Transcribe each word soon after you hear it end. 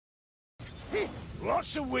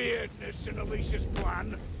Lots of weirdness in Alicia's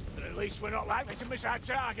plan, but at least we're not likely to miss our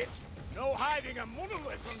target. No hiding a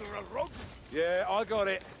monolith under a rug. Yeah, I got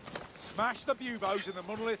it. Smash the buboes in the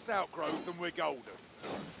monolith's outgrowth and we're golden.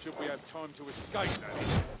 Should we have time to escape, that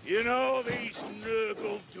is? You know these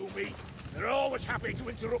Nurgle do me. They're always happy to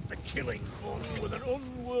interrupt the killing fun with an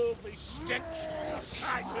unworldly stench of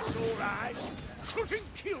sightless or eyes, cutting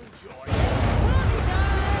killjoy.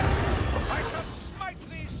 I shall smite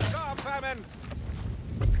thee, star famine!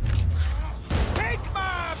 Take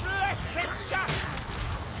my blessed shot!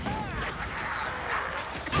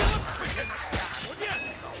 Kill him quicker next time, would you?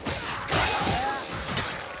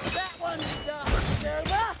 That one's done,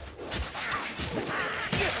 Silver.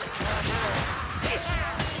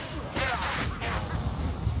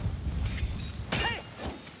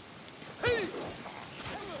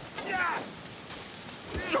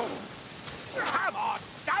 Come on,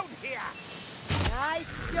 down here!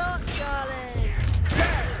 Nice shot, darling.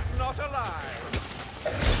 Dead, not alive!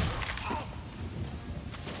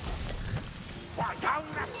 Down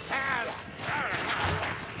the stairs!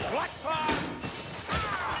 Blackthorn!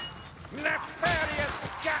 Nefarious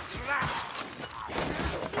gas rat!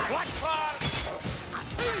 Blackthorn!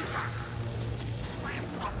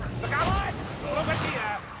 Look out! Over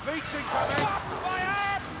here! Meeting coming!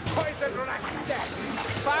 Fire! Poison rat dead!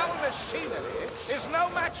 Foul machinery is no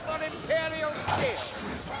match for Imperial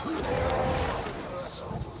skill!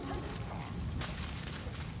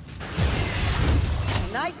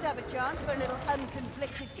 Nice to have a chance for a little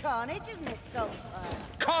unconflicted carnage, isn't it, Saltfire?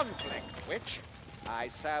 Conflict, witch. I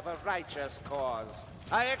serve a righteous cause.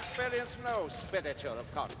 I experience no spiritual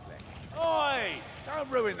conflict. Oi! Don't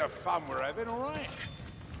ruin the fun we're having, all right?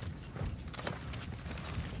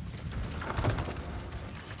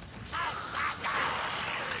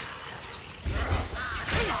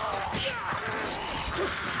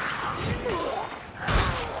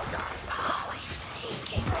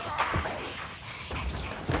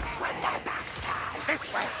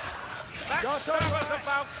 This way! That's what it was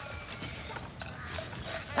about!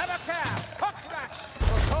 Have a care! Hook rat!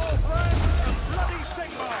 For tall friends and bloody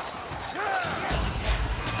Sigmar!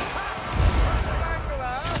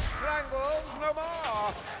 Strangler strangles no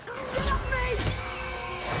more! Get off me!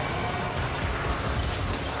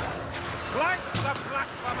 Flank the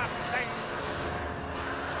blasphemous thing!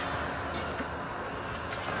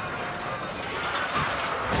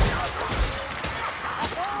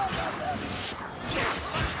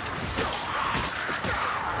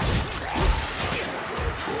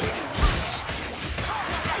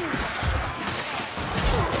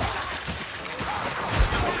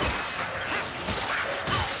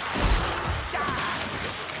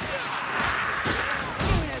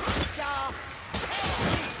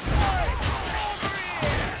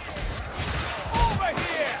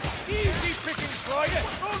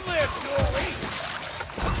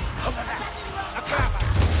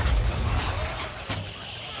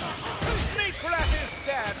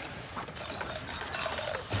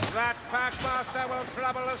 That Packmaster will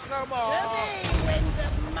trouble us no more. To me, winds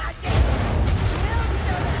of magic! We'll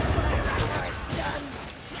show them how it's done!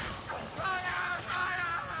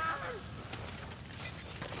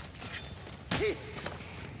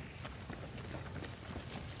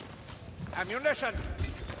 Ammunition!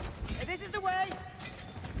 This is the way!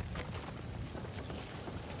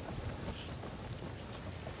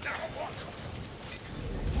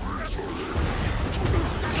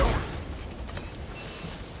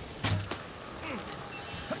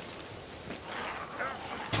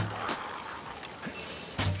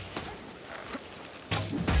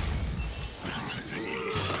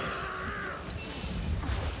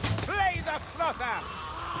 Slay the frother!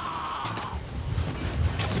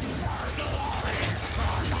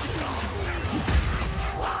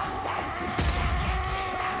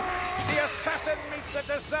 The assassin meets a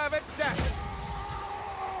deserved death!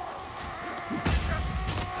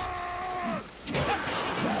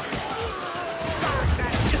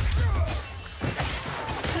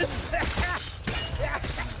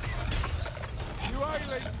 You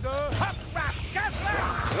ailing, sir? Hop, rat, get back!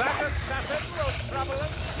 That assassin will trouble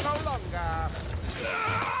us no longer.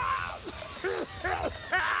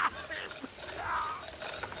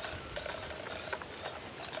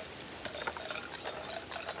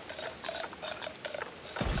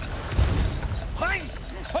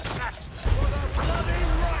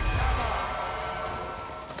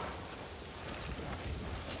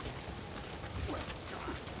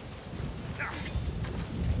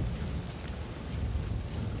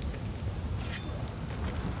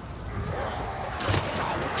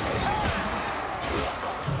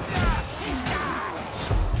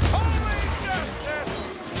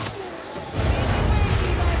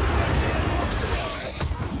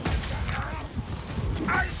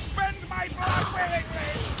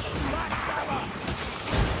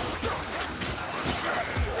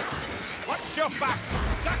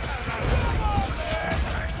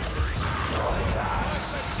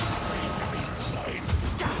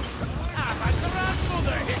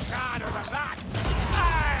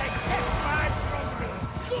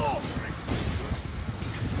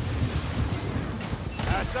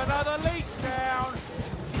 That's another leak down.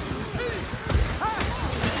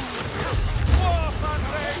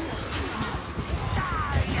 Warhammer!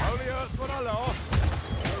 Only hurts when I laugh,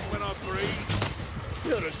 and when I breathe.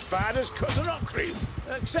 You're as bad as Cousin Ockrey.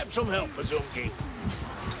 Accept some help, Bazunki.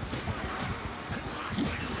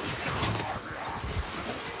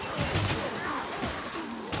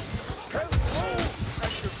 Help all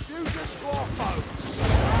and confusion to our foes.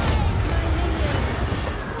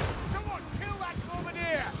 Someone kill that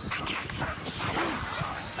bombardier!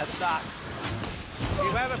 At last. You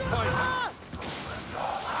have a point.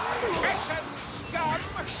 Action, scum!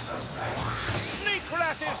 Sneak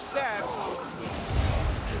rat is dead!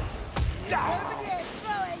 Over here,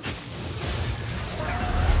 throwing.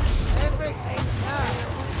 Everything done.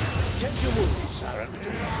 Check your wounds, Saren.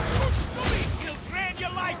 He'll drain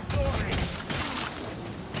your life story!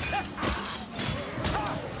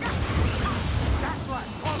 That's right,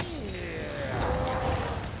 once.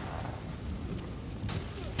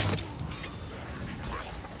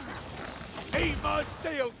 Eat my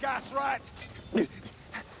steel, gas rat!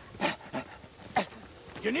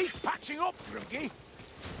 You need patching up, Grimky.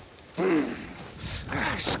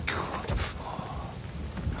 That's good.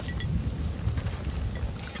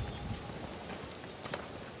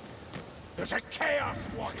 There's a chaos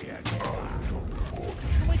warrior.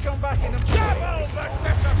 Can we come back in and double the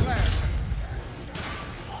discipline?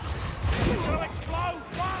 It's gonna explode!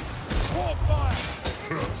 What? War fire!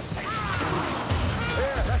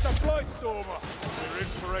 Here, that's a Blightstormer. We're in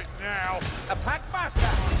for it now. A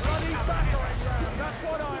packmaster! Bloody battering ram, that's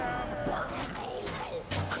what I am!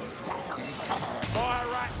 Fire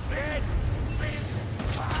rat dead!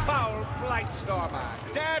 Foul Blightstormer,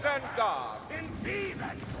 dead and gone. In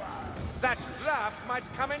Phoenix. That draft might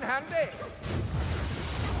come in handy.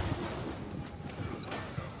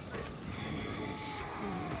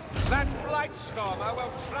 That Blightstormer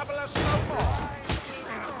will trouble us no more.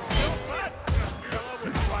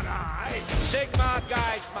 With one eye. Sigmar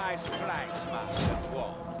guides my strikes, Master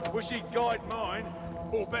Dwarf. Wish he'd guide mine,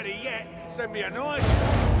 or better yet, send me a nice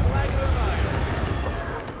flag of the mail.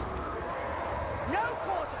 No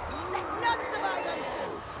quarter. Let none survive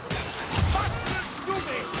unsued.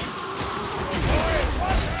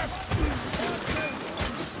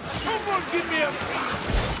 Someone give me a piece.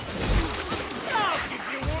 I'll give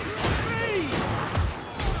you one free.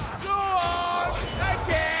 Go on!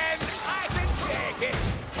 Again! I can take it!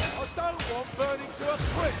 I don't want burning to a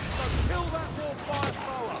crisp, so kill that warfire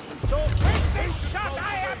fella. So take this shot, I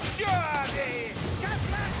am Journey!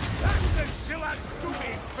 That's the Zilla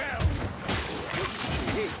Dooming Bell.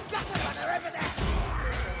 Gutter runner over there.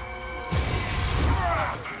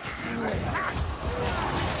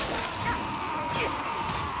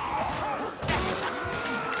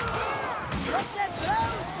 Let them blow,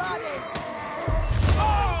 buddy. Oh,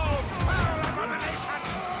 power of elimination.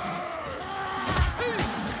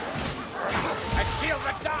 I feel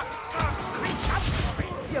the dark arms reach out for me!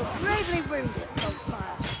 You're bravely wounded,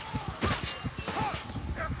 Saltfire.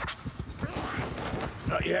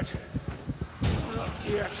 Not yet. Not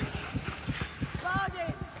yet.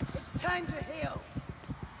 Bardin, it's time to heal.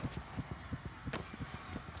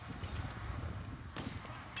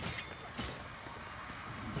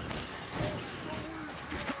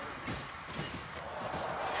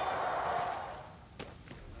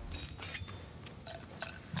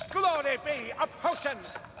 Glory be a potion!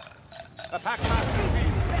 The packmaster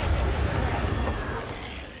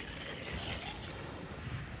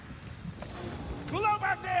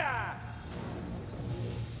Globadier!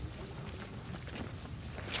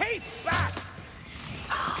 Keep back!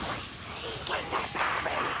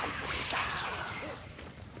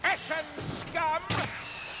 Action, scum!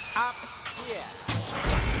 Up here!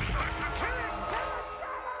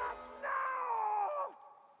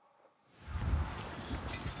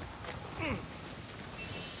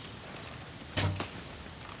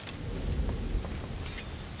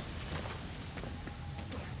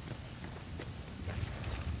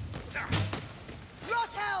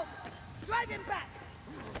 Rothelm! Drive him back!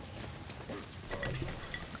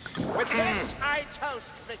 With this, I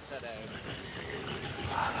toast victory.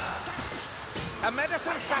 A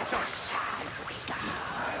medicine satchel.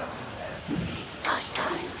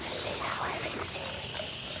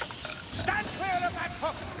 Stand clear of that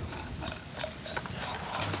hook.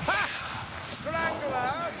 Ha!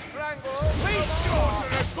 Strangler, strangle. Please,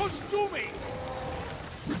 daughter, good to me.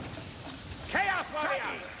 Chaos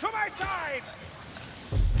warrior, to my side.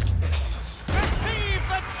 Receive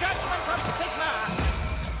the judgment of Sigmar.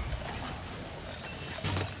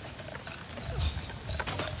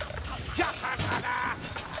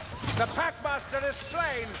 The Packmaster is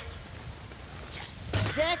slain.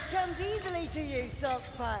 Death comes easily to you,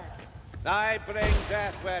 Saltspire. I bring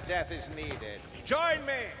death where death is needed. Join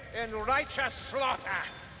me in righteous slaughter.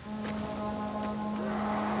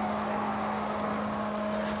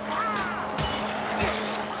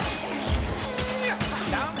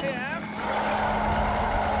 Down here.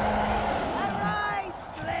 Arise,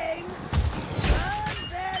 flames! Burn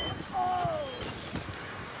them all!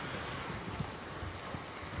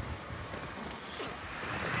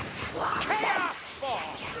 Chaos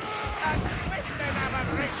Force! A twisted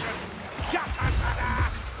aberration! Yatatara!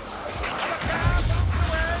 Look out!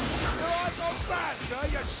 You're not bad, sir.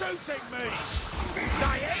 You're shooting me.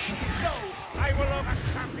 Dying? No! I will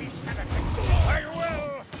overcome these heretics! I will!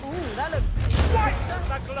 Ooh, that looks... Twice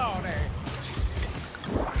the glory!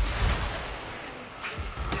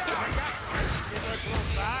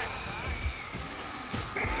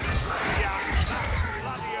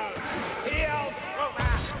 Heal, Roma!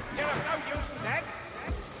 You're of no use dead!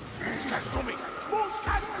 Skasgummi! More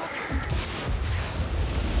Skasgummi!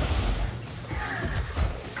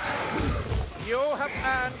 You have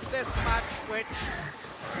earned this much, witch.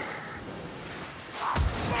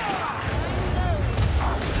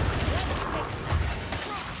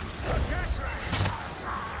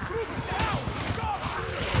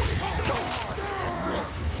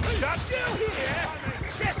 You're still here?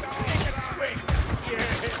 Just take it away!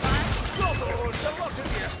 Good lord, the lot of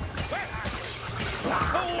you! Where are you?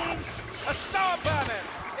 Fools! A star burning!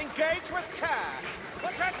 Engage with care!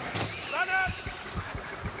 Look at runners!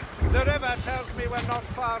 The river tells me we're not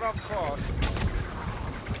far off course.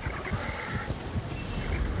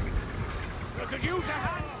 We could use a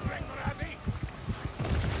hand!